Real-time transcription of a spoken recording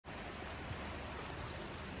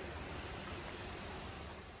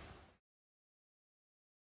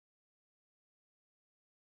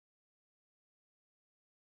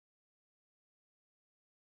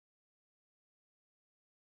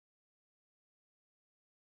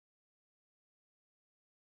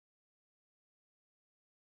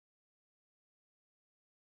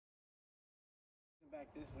back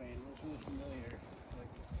this way and it looks really familiar.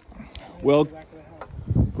 Well,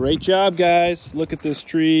 great job, guys. Look at this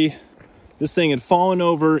tree. This thing had fallen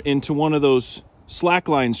over into one of those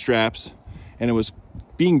slackline straps, and it was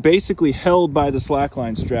being basically held by the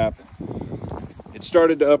slackline strap. It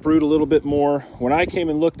started to uproot a little bit more. When I came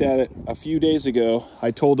and looked at it a few days ago,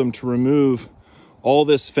 I told them to remove all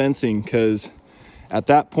this fencing, because at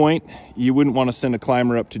that point, you wouldn't want to send a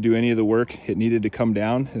climber up to do any of the work. It needed to come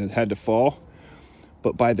down and it had to fall.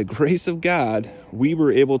 But by the grace of God, we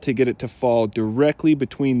were able to get it to fall directly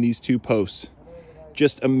between these two posts.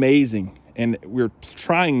 Just amazing. And we're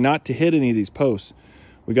trying not to hit any of these posts.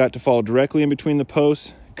 We got to fall directly in between the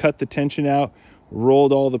posts, cut the tension out,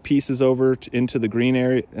 rolled all the pieces over into the green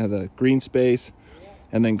area, the green space,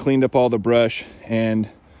 and then cleaned up all the brush. And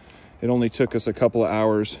it only took us a couple of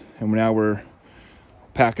hours, and now we're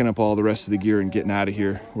packing up all the rest of the gear and getting out of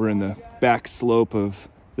here. We're in the back slope of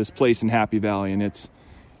this place in Happy Valley, and it's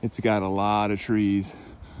got a lot of trees.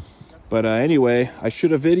 But anyway, I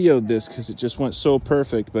should have videoed this because it just went so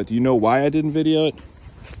perfect. But do you know why I didn't video it?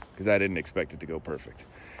 Because I didn't expect it to go perfect,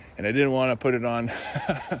 and I didn't want to put it on.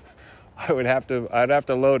 I'd have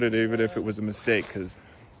to load it even if it was a mistake, because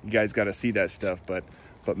you guys got to see that stuff. But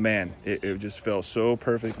man, it just fell so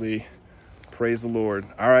perfectly. Praise the Lord.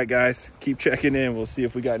 All right, guys, keep checking in. We'll see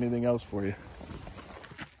if we got anything else for you.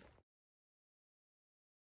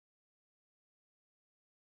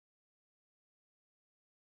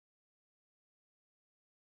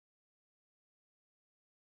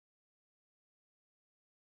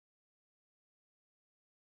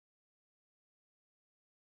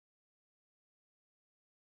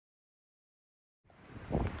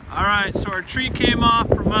 All right, so our tree came off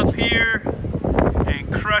from up here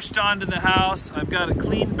and crushed onto the house. I've got it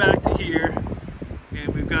cleaned back to here,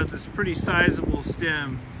 and we've got this pretty sizable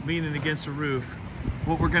stem leaning against the roof.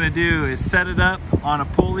 What we're gonna do is set it up on a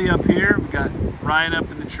pulley up here. We got Ryan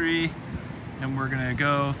up in the tree, and we're gonna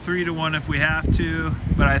go 3 to 1 if we have to,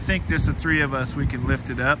 but I think just the 3 of us, we can lift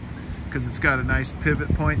it up because it's got a nice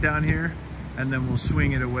pivot point down here, and then we'll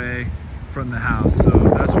swing it away from the house. So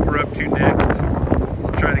that's what we're up to next.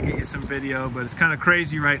 We'll try to get you some video, but it's kind of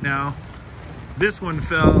crazy right now. This one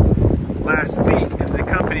fell last week, and the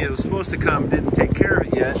company that was supposed to come didn't take care of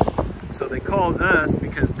it yet. So they called us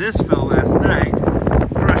because this fell last night,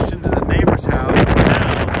 crushed into the neighbor's house. And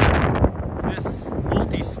now this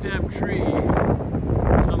multi-stem tree,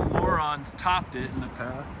 some morons topped it in the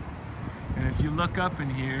past. And if you look up in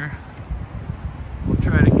here, we'll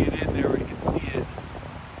try to get in there where you can see it.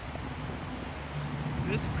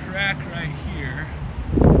 This crack right here,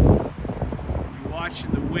 you're watching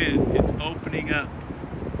the wind, it's opening up.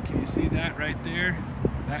 Can you see that right there?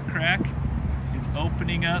 That crack? It's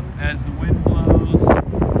opening up as the wind blows,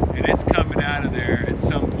 and it's coming out of there at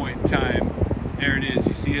some point in time. There it is.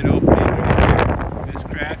 You see it opening right there. This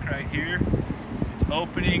crack right here. It's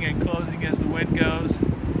opening and closing as the wind goes,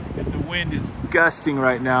 and the wind is gusting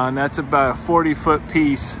right now, and that's about a 40-foot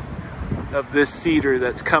piece of this cedar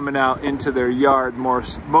that's coming out into their yard,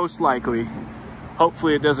 most likely.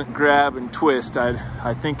 Hopefully it doesn't grab and twist.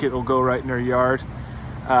 I think it'll go right in their yard.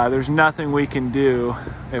 There's nothing we can do.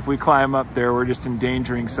 If we climb up there, we're just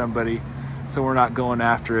endangering somebody, so we're not going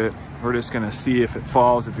after it. We're just gonna see if it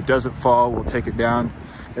falls. If it doesn't fall, we'll take it down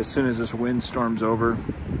as soon as this windstorm's over.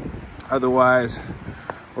 Otherwise,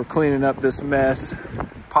 we're cleaning up this mess,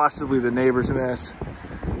 possibly the neighbor's mess,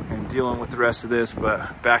 and dealing with the rest of this,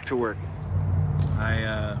 but back to work.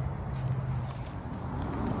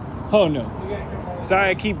 Oh no,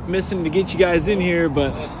 sorry I keep missing to get you guys in here,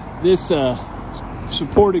 but this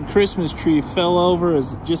supported Christmas tree fell over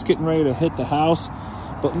as just getting ready to hit the house.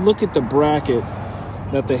 But look at the bracket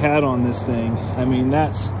that they had on this thing. I mean,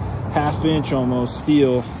 that's 1/2 inch almost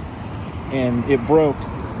steel, and it broke,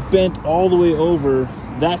 bent all the way over.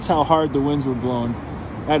 That's how hard the winds were blowing.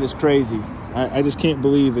 That is crazy. I just can't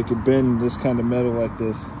believe it could bend this kind of metal like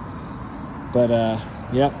this. But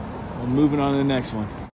yep, I'm moving on to the next one.